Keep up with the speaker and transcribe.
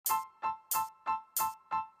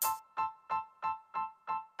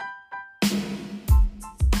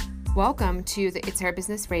Welcome to the It's Her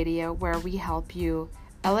Business Radio, where we help you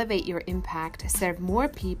elevate your impact, serve more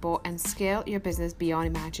people, and scale your business beyond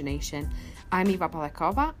imagination. I'm Eva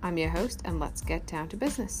Palakova, I'm your host, and let's get down to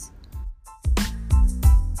business.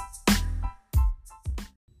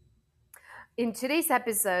 In today's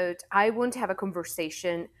episode, I want to have a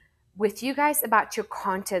conversation with you guys about your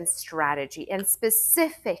content strategy, and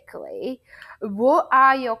specifically, what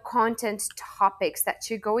are your content topics that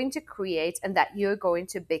you're going to create and that you're going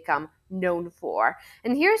to become known for.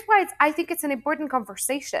 And here's why I think it's an important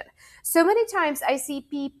conversation. So many times I see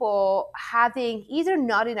people having either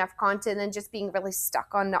not enough content and just being really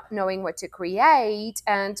stuck on not knowing what to create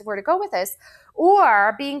and where to go with this,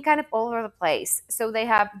 or being kind of all over the place. So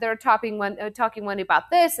they're talking one day about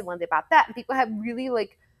this and one day about that, and people have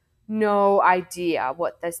really no idea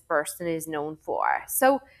what this person is known for.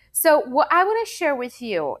 So what I want to share with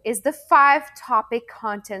you is the 5-topic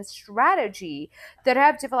content strategy that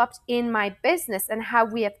I've developed in my business and how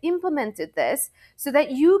we have implemented this so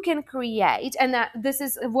that you can create, and that this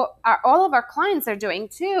is what all of our clients are doing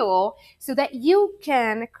too, so that you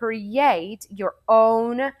can create your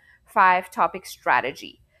own 5-topic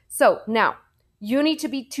strategy. So now you need to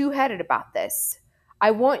be two-headed about this. I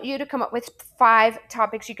want you to come up with 5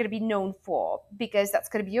 topics you're going to be known for, because that's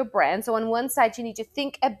going to be your brand. So on one side, you need to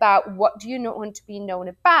think about what do you want to be known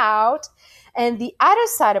about. And the other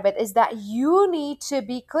side of it is that you need to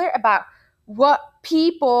be clear about what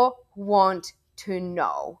people want to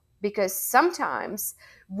know. Because sometimes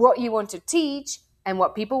what you want to teach and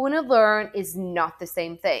what people want to learn is not the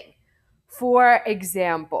same thing. For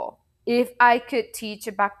example, if I could teach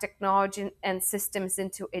about technology and systems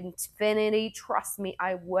into infinity, trust me,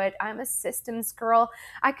 I would. I'm a systems girl.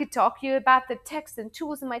 I could talk to you about the text and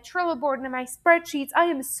tools in my Trello board and my spreadsheets. I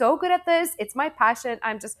am so good at this. It's my passion.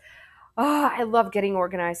 I love getting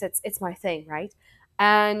organized. It's my thing, right?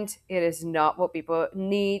 And it is not what people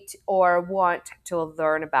need or want to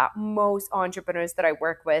learn about. Most entrepreneurs that I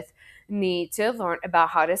work with need to learn about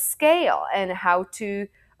how to scale and how to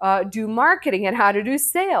do marketing and how to do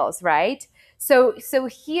sales, right? So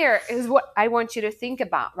here is what I want you to think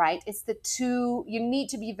about, right? It's you need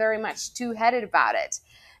to be very much two-headed about it.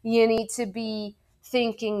 You need to be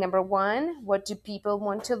thinking, number one, what do people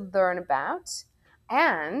want to learn about?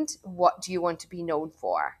 And what do you want to be known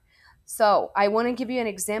for? So I want to give you an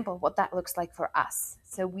example of what that looks like for us.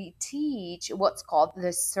 So we teach what's called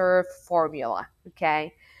the SERVE formula,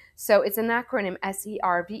 okay? So it's an acronym,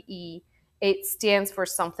 SERVE. It stands for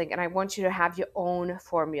something, and I want you to have your own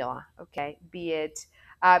formula, okay? Be it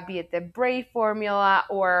the BRAVE formula,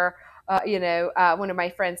 or one of my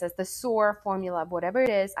friends says the SOAR formula, whatever it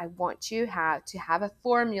is. I want you to have a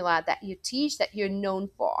formula that you teach that you're known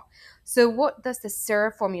for. So what does the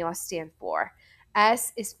SERVE formula stand for?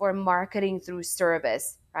 S is for marketing through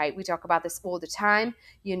service, right? We talk about this all the time.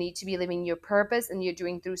 You need to be living your purpose, and you're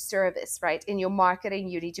doing through service, right? In your marketing,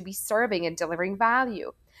 you need to be serving and delivering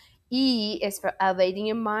value. E is for elevating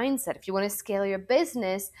your mindset. If you want to scale your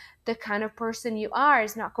business, the kind of person you are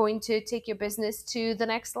is not going to take your business to the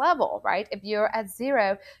next level, right? If you're at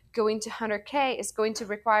 0, going to 100K is going to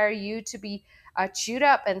require you to be chewed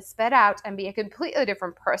up and sped out and be a completely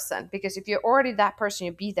different person. Because if you're already that person,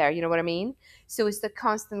 you'll be there. You know what I mean? So it's the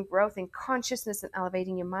constant growth in consciousness and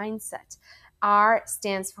elevating your mindset. R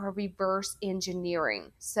stands for reverse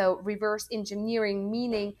engineering. So reverse engineering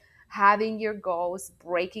meaning having your goals,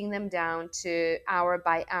 breaking them down to hour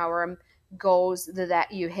by hour goals that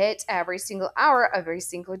you hit every single hour of every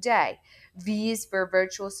single day. V is for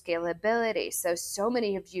virtual scalability. So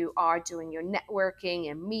many of you are doing your networking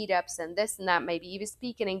and meetups and this and that, maybe even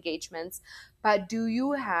speaking engagements, but do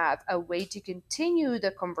you have a way to continue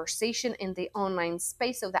the conversation in the online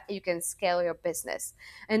space so that you can scale your business?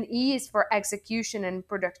 And E is for execution and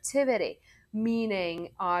productivity. Meaning,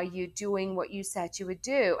 are you doing what you said you would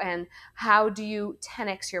do? And how do you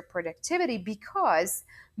 10x your productivity? Because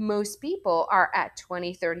most people are at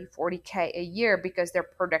 20, 30, 40K a year because their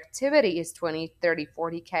productivity is 20, 30,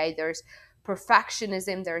 40K. There's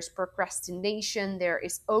perfectionism, there's procrastination, there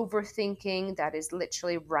is overthinking that is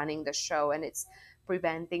literally running the show, and it's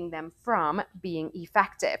preventing them from being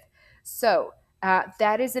effective. So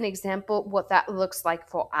that is an example what that looks like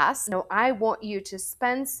for us. Now, I want you to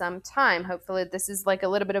spend some time, hopefully this is like a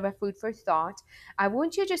little bit of a food for thought. I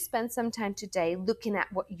want you to spend some time today looking at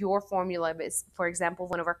what your formula is. For example,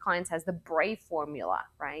 one of our clients has the BRAVE formula,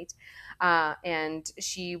 right? And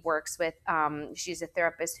she works with, she's a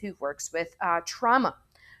therapist who works with trauma.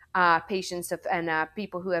 patients and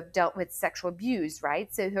people who have dealt with sexual abuse,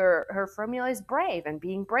 right? So her formula is brave and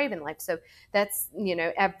being brave in life. So that's,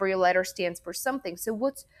 every letter stands for something. So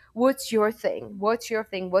what's your thing? What's your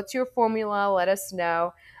thing? What's your formula? Let us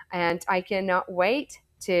know. And I cannot wait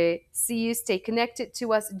to see you. Stay connected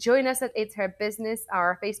to us. Join us at It's Her Business,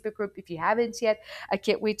 our Facebook group, if you haven't yet. I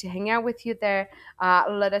can't wait to hang out with you there.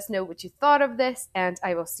 Let us know what you thought of this, and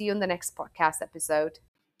I will see you in the next podcast episode.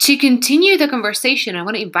 To continue the conversation, I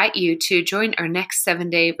want to invite you to join our next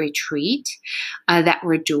 7-day retreat that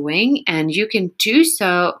we're doing. And you can do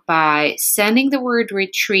so by sending the word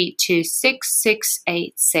retreat to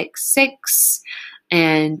 66866,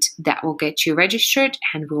 and that will get you registered,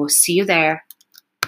 and we will see you there.